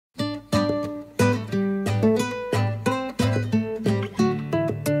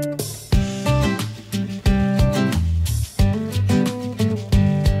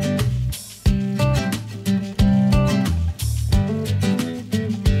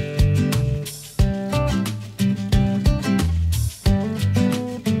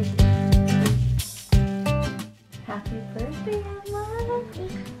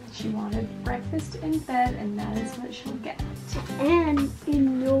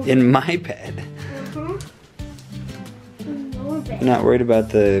In my bed? You're not worried about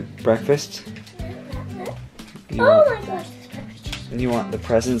the breakfast? Oh my gosh, this breakfast. You want the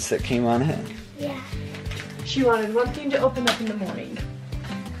presents that came on it? Yeah. She wanted one thing to open up in the morning.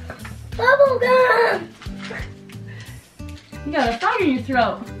 Bubble gum! You got a frog in your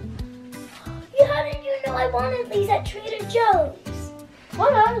throat. Yeah, how did you know I wanted these at Trader Joe's?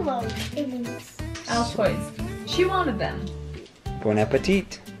 What are those things? Altoids. She wanted them. Bon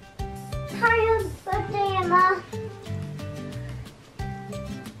appetit. Happy birthday, Emma.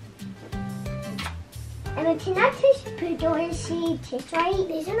 Emma, can I taste pickle and see it tastes right?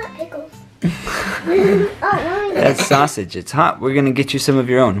 These are not pickles. Oh, That's sausage. It's hot. We're gonna get you some of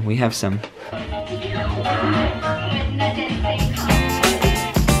your own. We have some.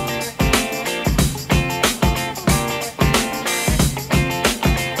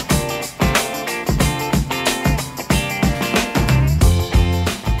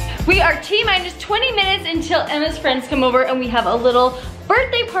 We are T-minus 20 minutes until Emma's friends come over and we have a little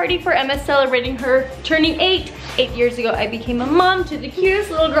birthday party for Emma celebrating her turning 8. 8 years ago, I became a mom to the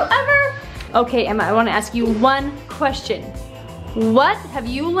cutest little girl ever. Okay, Emma, I want to ask you one question. What have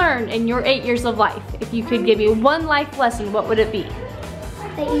you learned in your 8 years of life? If you could give me one life lesson, what would it be?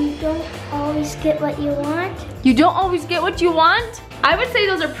 that you don't always get what you want. You don't always get what you want? I would say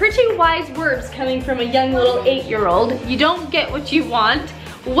those are pretty wise words coming from a young little 8-year-old. You don't get what you want.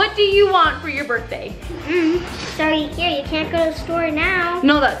 What do you want for your birthday? Sorry, here, you can't go to the store now.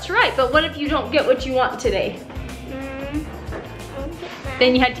 No, that's right, but what if you don't get what you want today?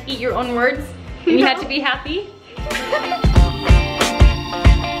 Then you had to eat your own words? And you had to be happy?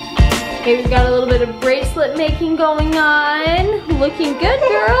 Okay, we've got a little bit of bracelet making going on. Looking good,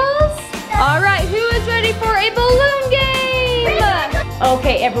 girls. All right, who is ready for a balloon game?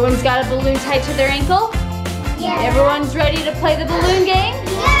 Okay, everyone's got a balloon tied to their ankle? Yeah. Everyone's ready to play the balloon game?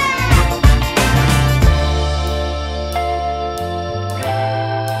 Yeah.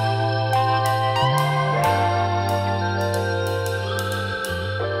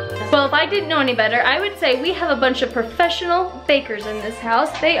 Well, if I didn't know any better, I would say we have a bunch of professional bakers in this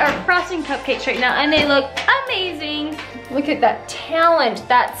house. They are frosting cupcakes right now and they look amazing. Look at that talent,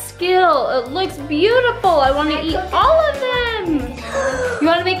 that skill. It looks beautiful. I want to eat all of them. You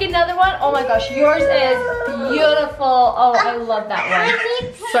want to make another one? Oh my gosh, yours is beautiful. Oh, I love that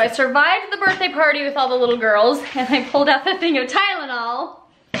one. So I survived the birthday party with all the little girls and I pulled out the thing of Tylenol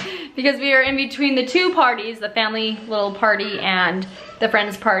because we are in between the two parties, the family little party and the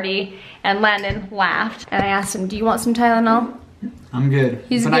friends party, and Landon laughed and I asked him, do you want some Tylenol? I'm good.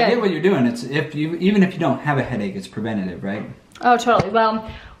 He's but good. I get what you're doing. It's even if you don't have a headache, it's preventative, right? Oh, totally. Well,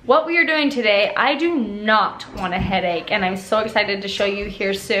 what we are doing today, I do not want a headache, and I'm so excited to show you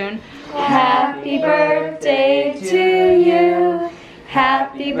here soon. Happy birthday to you.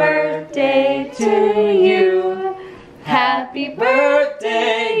 Happy birthday to you. Happy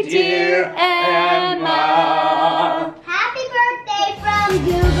birthday, dear Emma. Happy birthday from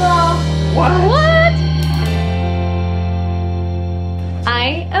Google. What?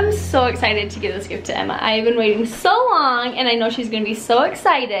 I am so excited to give this gift to Emma. I have been waiting so long and I know she's gonna be so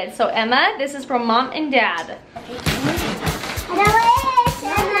excited. So Emma, this is from Mom and Dad.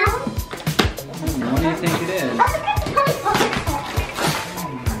 What do you think it is?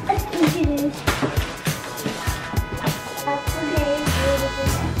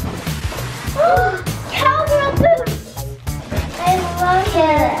 Cowgirl boots! I love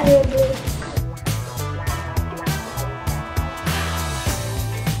cowgirl boots.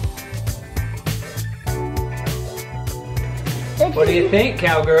 What do you think,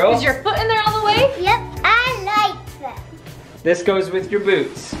 cowgirl? Is your foot in there all the way? Yep, I like them. This goes with your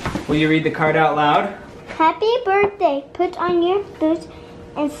boots. Will you read the card out loud? Happy birthday. Put on your boots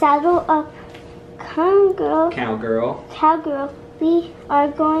and saddle up. Come, girl. Cowgirl. Cowgirl, we are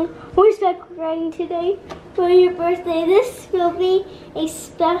going horseback riding today for your birthday. This will be a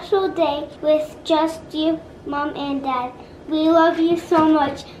special day with just you, Mom and Dad. We love you so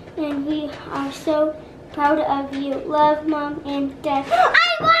much and we are so proud of you. Love, Mom and Dad.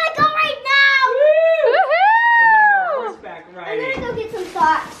 I want to go right now! We're gonna go horseback I'm riding. gonna go get some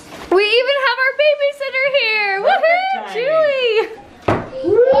socks. We even have our babysitter here. Woohoo, timing. Julie.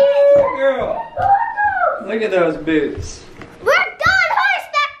 Woo, girl. Look at those boots. We're going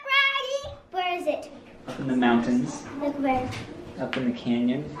horseback riding! Where is it? Up in the mountains, Look where. up in the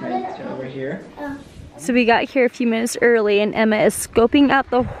canyon, right over here. Oh. So we got here a few minutes early and Emma is scoping out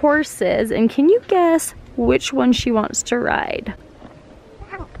the horses, and can you guess which one she wants to ride?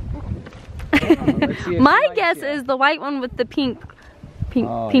 Let's see if My she likes guess it. is the white one with the pink Pink,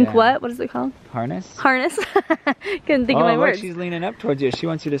 Oh, pink yeah. what? What is it called? Harness? Harness. Couldn't think of my look, words. she's leaning up towards you. She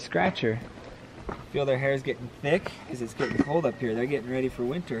wants you to scratch her. Feel their hair's getting thick because it's getting cold up here. They're getting ready for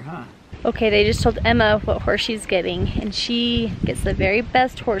winter, huh? Okay, they just told Emma what horse she's getting, and she gets the very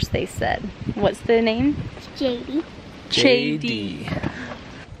best horse, they said. What's the name? JD. JD.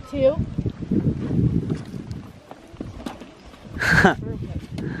 2.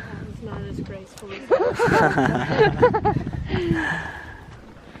 It's not as graceful as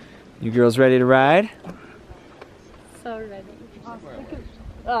You girls ready to ride? So ready.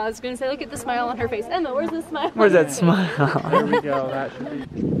 Oh, I was gonna say, look at the smile on her face. Emma, where's the smile? Where's that smile? There we go, that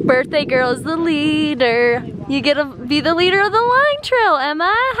should be. Birthday girl is the leader. You get to be the leader of the line trail,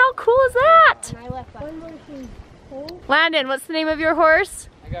 Emma. How cool is that? Landon, what's the name of your horse?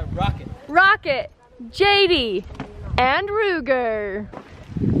 I got Rocket. Rocket, JD, and Ruger.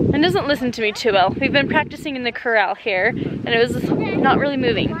 And doesn't listen to me too well. We've been practicing in the corral here, and it was not really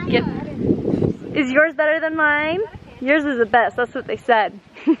moving. Yep. Is yours better than mine? Yours is the best, that's what they said.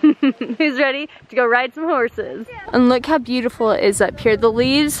 Who's ready to go ride some horses? And look how beautiful it is up here. The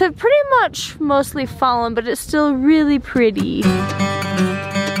leaves have pretty much mostly fallen, but it's still really pretty.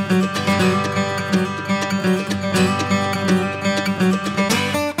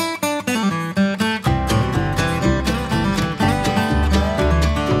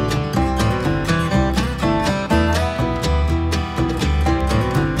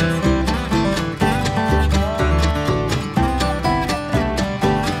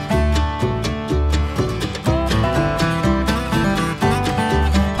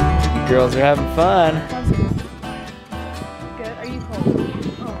 Girls are having fun. Good, are you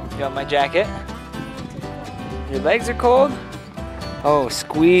cold? You want my jacket? Your legs are cold? Oh,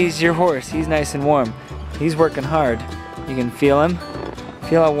 squeeze your horse. He's nice and warm. He's working hard. You can feel him.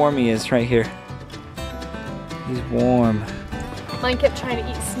 Feel how warm he is right here. He's warm. Mine kept trying to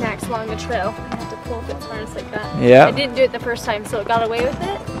eat snacks along the trail. I had to pull up its harness like that. Yeah. I didn't do it the first time, so it got away with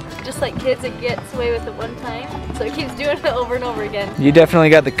it. Just like kids, it gets away with it one time. So it keeps doing it over and over again. You definitely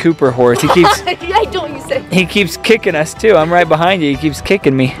got the Cooper horse. He keeps I don't use it. he keeps kicking us too. I'm right behind you. He keeps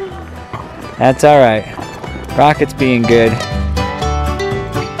kicking me. That's all right. Rocket's being good.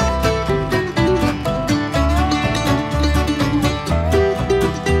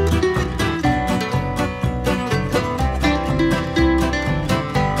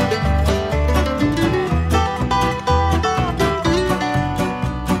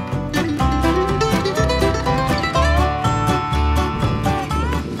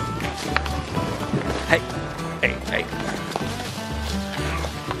 Hey.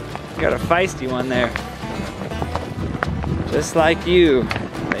 You got a feisty one there. Just like you.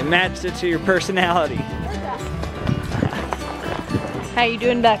 They matched it to your personality. How you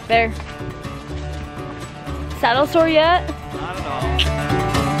doing back there? Saddle sore yet? Not at all.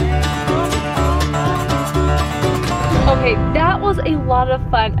 Okay, that was a lot of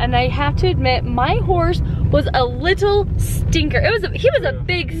fun, and I have to admit, my horse was a little stinker. He was a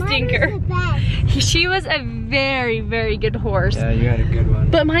big stinker. She was a very, very good horse. Yeah, you had a good one.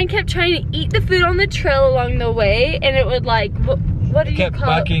 But mine kept trying to eat the food on the trail along the way, and it would like, what do you Kept call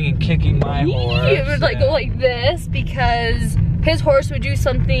bucking and kicking my horse. It would like go like this because his horse would do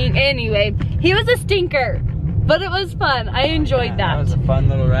something. Anyway, he was a stinker, but it was fun. I enjoyed that. That was a fun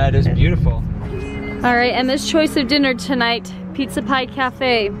little ride. It was beautiful. All right, Emma's choice of dinner tonight, Pizza Pie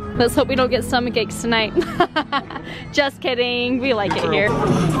Cafe. Let's hope we don't get stomach aches tonight. Just kidding, we like it here.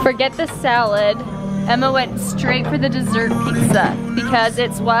 Forget the salad. Emma went straight for the dessert pizza because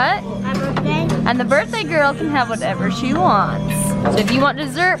it's what? My birthday. And the birthday girl can have whatever she wants. So if you want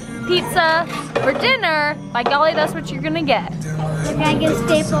dessert pizza for dinner, by golly, that's what you're gonna get. Can I get a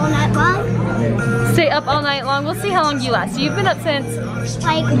stay up all night long? Stay up all night long. We'll see how long you last. You've been up since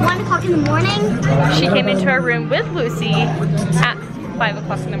Like 1 o'clock in the morning? she came into our room with Lucy at 5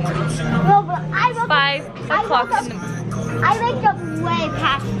 o'clock in the morning. No, but I woke 5 I o'clock woke in the morning. I waked up way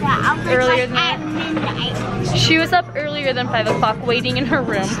past that. I was like, Earlier than at midnight. She was up earlier than 5 o'clock waiting in her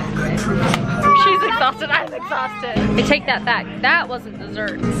room. She's exhausted, I'm exhausted. I take that back, that wasn't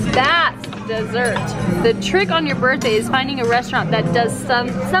dessert. That's dessert. The trick on your birthday is finding a restaurant that does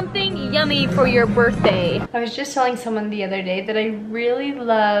something yummy for your birthday. I was just telling someone the other day that I really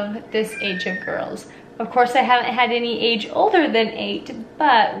love this age of girls. Of course, I haven't had any age older than 8,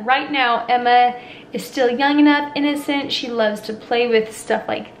 but right now Emma is still young enough, innocent. She loves to play with stuff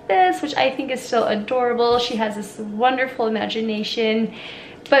like this, which I think is still adorable. She has this wonderful imagination,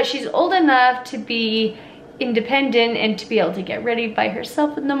 but she's old enough to be independent and to be able to get ready by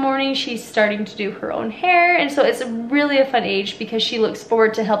herself in the morning. She's starting to do her own hair, and so it's really a fun age because she looks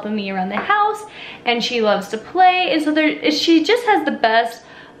forward to helping me around the house and she loves to play, and so she just has the best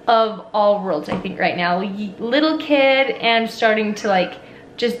of all worlds, I think, right now. Little kid and starting to like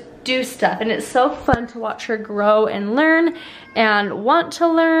just do stuff, and it's so fun to watch her grow and learn and want to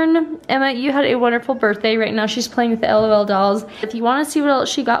learn. Emma, you had a wonderful birthday. Right now she's playing with the LOL dolls. If you want to see what else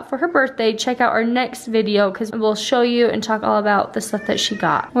she got for her birthday, check out our next video because we'll show you and talk all about the stuff that she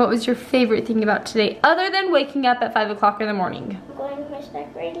got. What was your favorite thing about today other than waking up at 5 o'clock in the morning? Going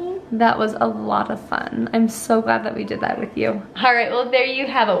horseback riding. That was a lot of fun. I'm so glad that we did that with you. All right, well, there you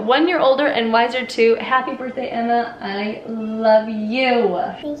have it. 1 year older and wiser too. Happy birthday, Emma. I love you.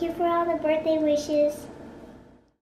 Thank you for all the birthday wishes.